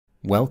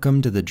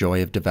Welcome to the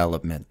Joy of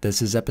Development.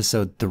 This is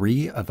episode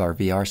 3 of our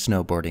VR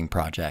snowboarding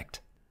project.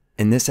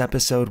 In this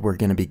episode, we're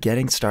going to be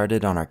getting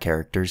started on our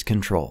character's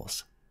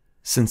controls.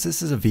 Since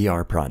this is a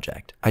VR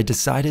project, I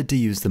decided to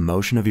use the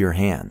motion of your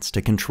hands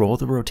to control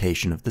the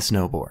rotation of the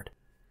snowboard.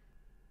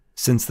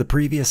 Since the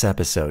previous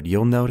episode,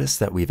 you'll notice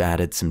that we've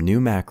added some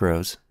new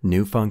macros,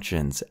 new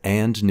functions,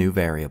 and new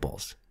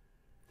variables.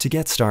 To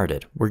get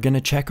started, we're going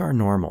to check our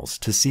normals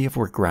to see if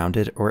we're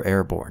grounded or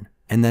airborne,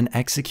 and then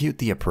execute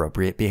the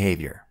appropriate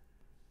behavior.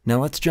 Now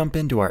let's jump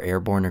into our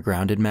airborne or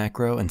grounded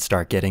macro and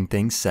start getting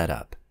things set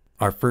up.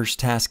 Our first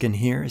task in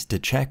here is to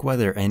check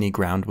whether any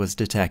ground was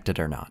detected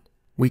or not.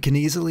 We can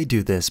easily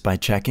do this by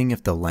checking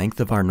if the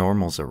length of our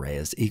normals array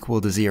is equal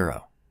to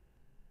 0.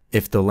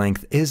 If the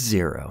length is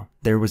 0,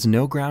 there was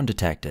no ground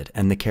detected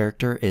and the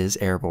character is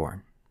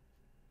airborne.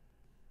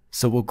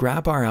 So we'll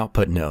grab our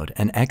output node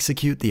and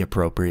execute the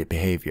appropriate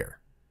behavior.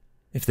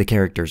 If the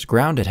character's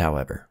grounded,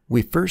 however,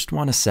 we first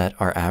want to set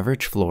our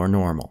average floor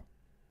normal.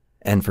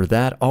 And for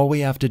that, all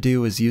we have to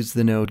do is use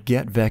the node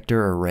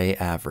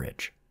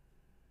getVectorArrayAverage.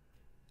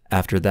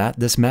 After that,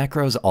 this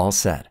macro is all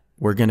set.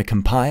 We're going to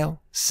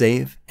compile,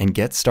 save, and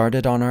get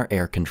started on our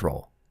air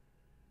control.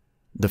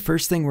 The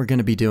first thing we're going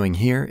to be doing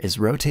here is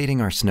rotating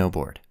our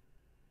snowboard.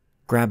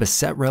 Grab a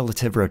set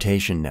relative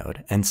rotation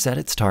node and set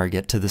its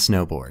target to the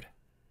snowboard.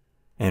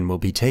 And we'll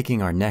be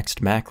taking our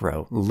next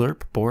macro,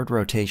 lerp board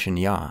rotation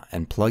yaw,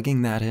 and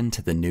plugging that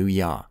into the new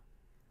yaw.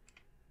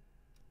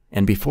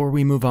 And before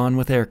we move on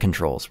with air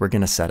controls, we're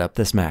going to set up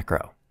this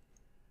macro.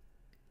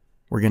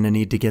 We're going to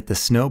need to get the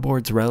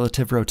snowboard's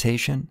relative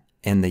rotation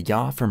and the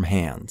yaw from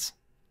hands.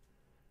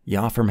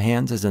 Yaw from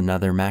hands is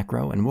another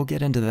macro, and we'll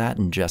get into that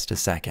in just a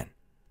second.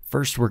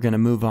 First, we're going to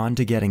move on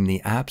to getting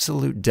the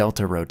absolute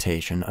delta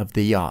rotation of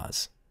the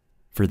yaws.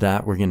 For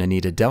that, we're going to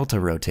need a delta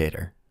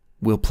rotator.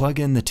 We'll plug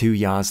in the two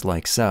yaws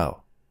like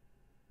so.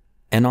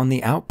 And on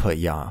the output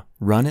yaw,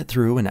 run it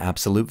through an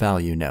absolute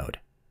value node.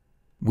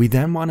 We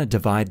then want to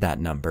divide that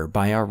number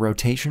by our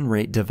rotation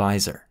rate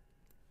divisor.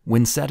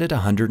 When set at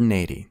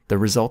 180, the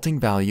resulting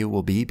value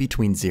will be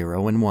between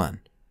 0 and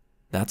 1.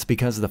 That's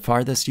because the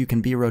farthest you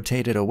can be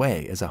rotated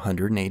away is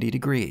 180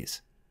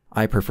 degrees.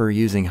 I prefer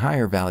using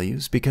higher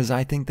values because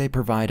I think they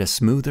provide a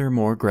smoother,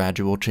 more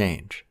gradual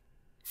change.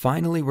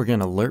 Finally, we're going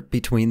to lerp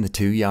between the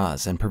two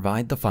yaws and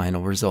provide the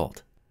final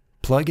result.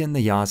 Plug in the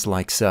yaws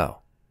like so,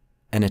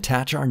 and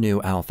attach our new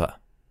alpha.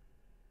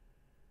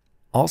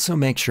 Also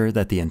make sure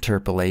that the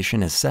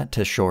interpolation is set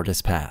to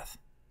shortest path.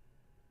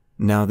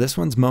 Now this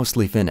one's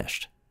mostly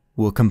finished.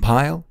 We'll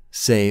compile,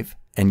 save,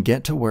 and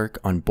get to work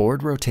on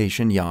board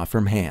rotation yaw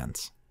from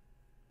hands.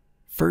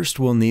 First,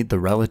 we'll need the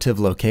relative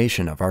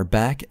location of our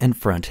back and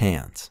front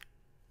hands.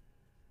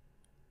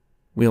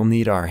 We'll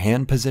need our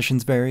hand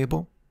positions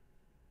variable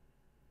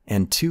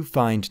and two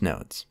find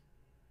nodes.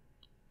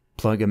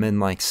 Plug them in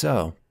like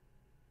so.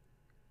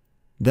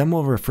 Then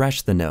we'll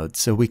refresh the node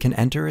so we can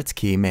enter its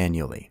key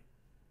manually.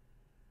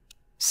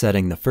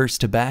 Setting the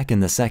first to back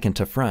and the second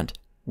to front,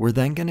 we're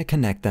then going to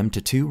connect them to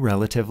two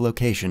relative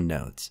location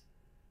nodes.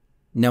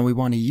 Now we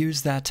want to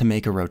use that to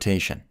make a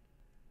rotation.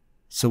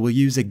 So we'll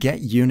use a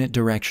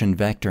getUnitDirection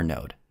vector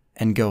node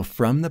and go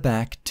from the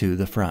back to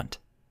the front.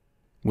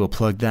 We'll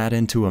plug that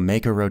into a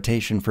make a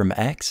rotation from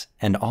X,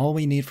 and all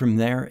we need from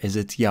there is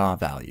its yaw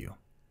value.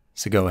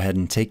 So go ahead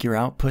and take your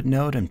output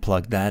node and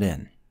plug that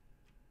in.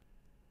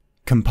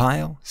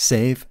 Compile,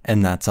 save,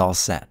 and that's all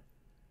set.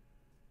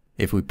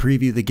 If we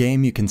preview the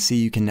game, you can see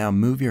you can now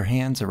move your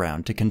hands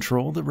around to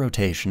control the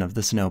rotation of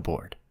the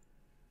snowboard.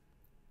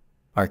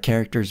 Our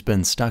character's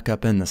been stuck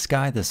up in the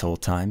sky this whole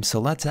time,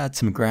 so let's add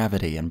some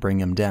gravity and bring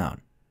him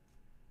down.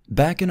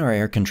 Back in our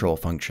air control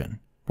function,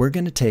 we're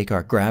going to take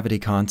our gravity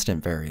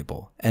constant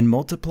variable and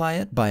multiply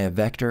it by a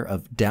vector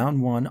of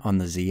down 1 on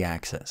the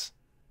z-axis.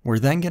 We're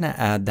then going to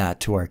add that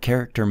to our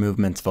character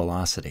movement's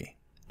velocity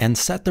and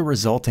set the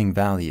resulting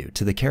value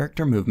to the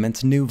character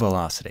movement's new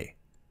velocity.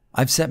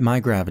 I've set my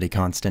gravity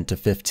constant to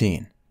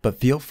 15, but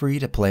feel free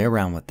to play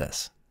around with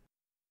this.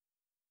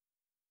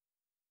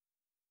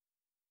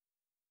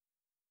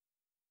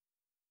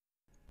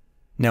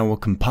 Now we'll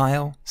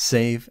compile,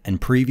 save, and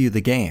preview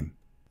the game,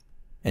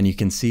 and you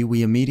can see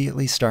we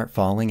immediately start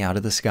falling out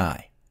of the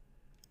sky.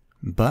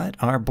 But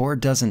our board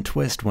doesn't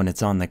twist when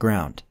it's on the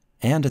ground,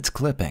 and it's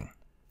clipping.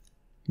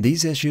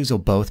 These issues will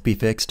both be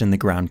fixed in the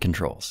ground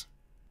controls.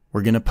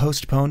 We're going to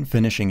postpone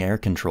finishing air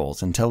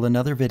controls until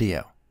another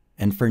video,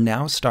 and for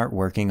now start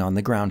working on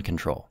the ground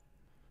control.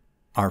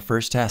 Our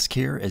first task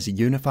here is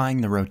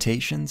unifying the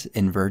rotations,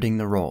 inverting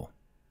the roll.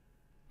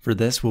 For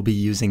this, we'll be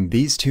using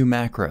these two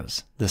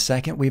macros, the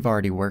second we've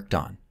already worked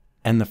on,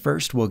 and the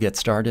first we'll get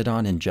started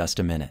on in just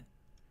a minute.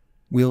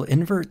 We'll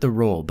invert the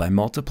roll by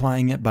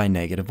multiplying it by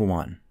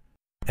 -1,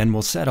 and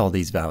we'll set all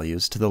these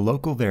values to the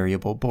local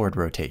variable board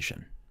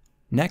rotation.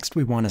 Next,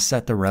 we want to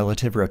set the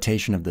relative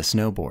rotation of the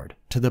snowboard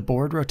to the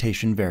board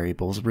rotation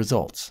variable's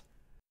results.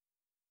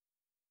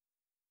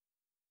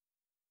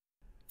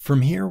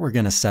 From here, we're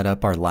going to set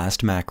up our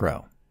last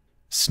macro,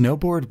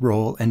 snowboard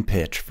roll and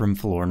pitch from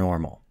floor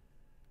normal.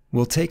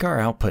 We'll take our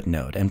output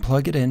node and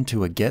plug it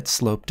into a Get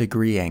Slope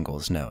Degree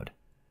Angles node.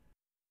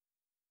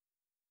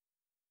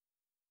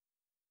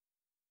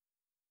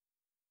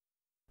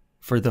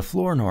 For the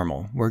floor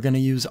normal, we're going to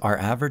use our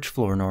average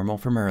floor normal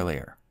from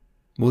earlier.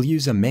 We'll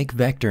use a Make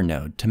Vector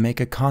node to make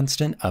a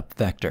constant up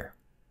vector.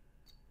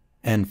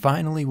 And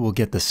finally, we'll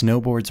get the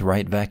snowboard's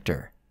right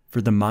vector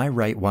for the My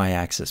Right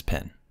Y-axis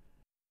pin.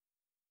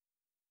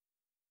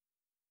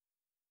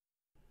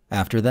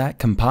 After that,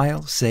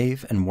 compile,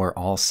 save, and we're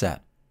all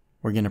set.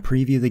 We're going to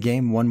preview the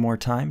game one more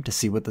time to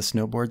see what the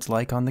snowboard's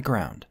like on the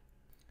ground.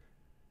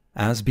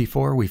 As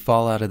before, we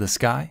fall out of the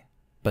sky,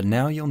 but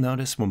now you'll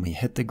notice when we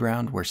hit the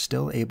ground we're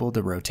still able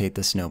to rotate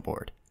the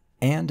snowboard,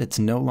 and it's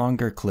no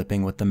longer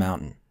clipping with the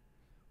mountain.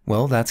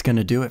 Well, that's going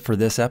to do it for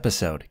this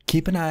episode.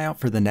 Keep an eye out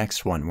for the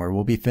next one where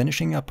we'll be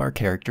finishing up our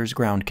character's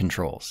ground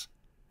controls.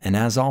 And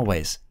as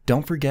always,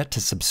 don't forget to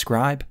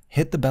subscribe,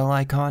 hit the bell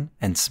icon,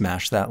 and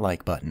smash that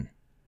like button.